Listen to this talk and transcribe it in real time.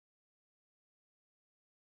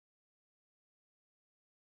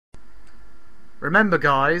Remember,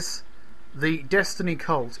 guys, the Destiny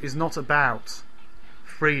cult is not about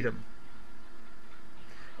freedom.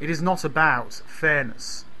 It is not about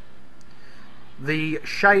fairness. The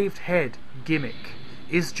shaved head gimmick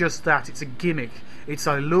is just that. It's a gimmick. It's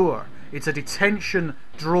a lure. It's a detention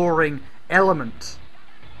drawing element.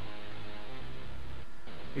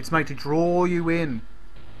 It's made to draw you in.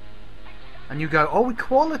 And you go, oh,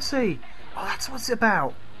 equality. Oh, that's what it's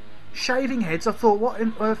about. Shaving heads, I thought, what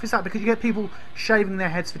on earth is that? Because you get people shaving their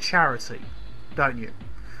heads for charity, don't you?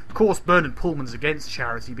 Of course, Bernard Pullman's against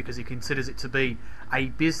charity because he considers it to be a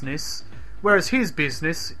business. Whereas his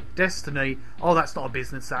business, Destiny, oh, that's not a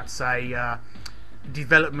business, that's a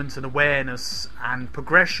development and awareness and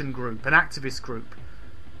progression group, an activist group,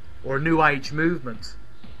 or a new age movement.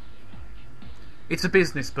 It's a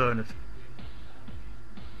business, Bernard.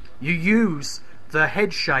 You use the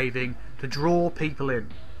head shaving to draw people in,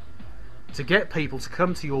 to get people to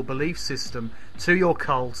come to your belief system, to your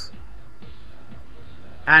cult.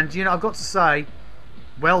 And, you know, I've got to say,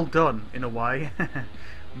 well done, in a way.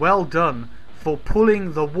 Well done for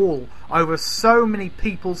pulling the wool over so many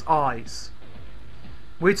people's eyes.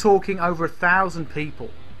 We're talking over 1,000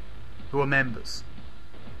 people who are members.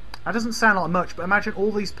 That doesn't sound like much, but imagine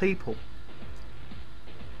all these people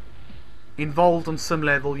involved on some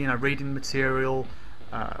level, you know, reading material,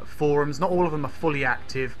 forums. Not all of them are fully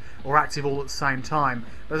active or active all at the same time.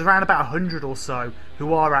 There's around about 100 or so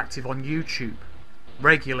who are active on YouTube,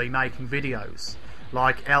 regularly making videos,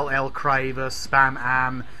 like LL Craver, Spam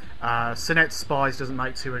Am. Sinette Spies doesn't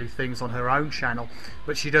make too many things on her own channel,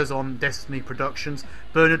 but she does on Destiny Productions.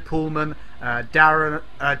 Bernard Pullman,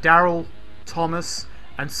 Daryl Thomas,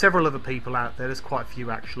 and several other people out there. There's quite a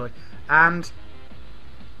few actually. And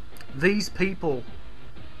these people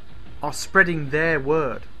are spreading their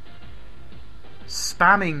word,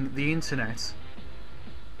 spamming the internet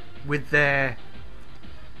with their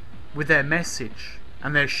message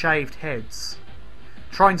and their shaved heads,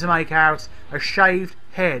 trying to make out a shaved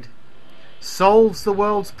head solves the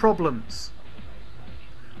world's problems,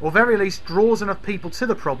 or very least draws enough people to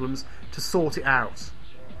the problems to sort it out.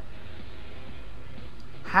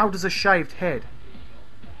 How does a shaved head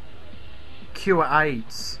cure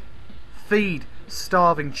AIDS, feed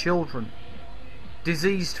starving children,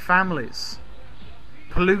 diseased families,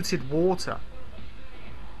 polluted water,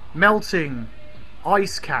 melting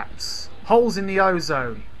ice caps, holes in the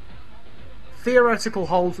ozone, theoretical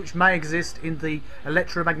holes which may exist in the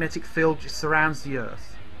electromagnetic field which surrounds the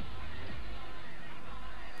Earth?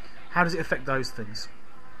 How does it affect those things?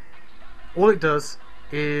 All it does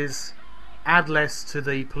is add less to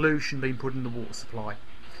the pollution being put in the water supply.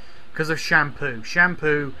 Because of shampoo.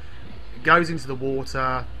 Shampoo goes into the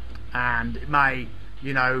water and it may,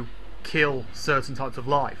 you know, kill certain types of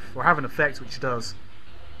life, or have an effect which it does.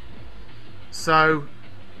 So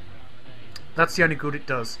that's the only good it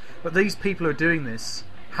does. But these people who are doing this,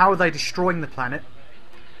 how are they destroying the planet?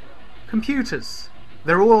 Computers.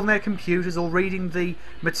 They're all on their computers, or reading the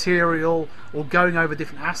material, or going over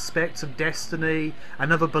different aspects of Destiny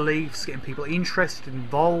and other beliefs, getting people interested,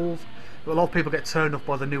 involved. But a lot of people get turned off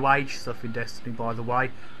by the new age stuff in Destiny, by the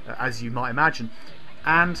way, as you might imagine.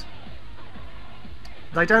 And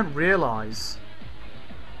they don't realise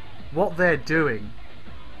what they're doing.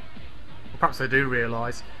 Or perhaps they do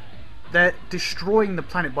realise. They're destroying the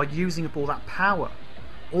planet by using up all that power,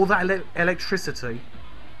 all that electricity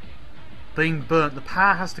being burnt. The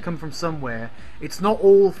power has to come from somewhere. It's not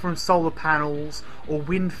all from solar panels or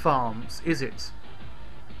wind farms, is it?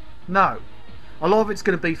 No. A lot of it's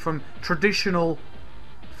going to be from traditional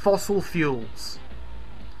fossil fuels.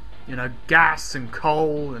 You know, gas and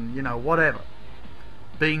coal and, you know, whatever,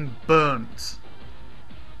 being burnt.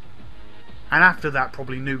 And after that,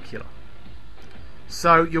 probably nuclear.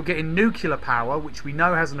 So you're getting nuclear power, which we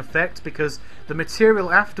know has an effect because the material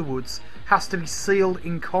afterwards has to be sealed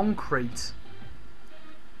in concrete.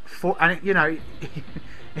 And it, you know,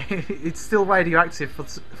 it's still radioactive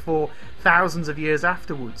for thousands of years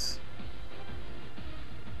afterwards,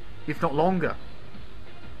 if not longer.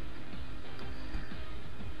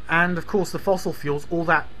 And of course the fossil fuels, all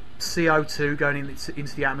that CO2 going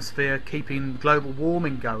into the atmosphere, keeping global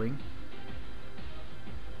warming going.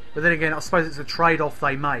 But then again, I suppose it's a trade-off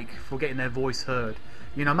they make for getting their voice heard.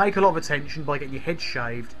 You know, make a lot of attention by getting your head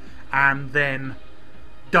shaved, and then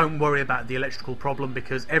don't worry about the electrical problem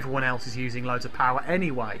because everyone else is using loads of power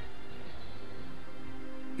anyway.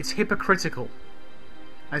 It's hypocritical.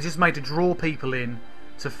 And it's just made to draw people in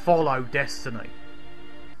to follow Destiny.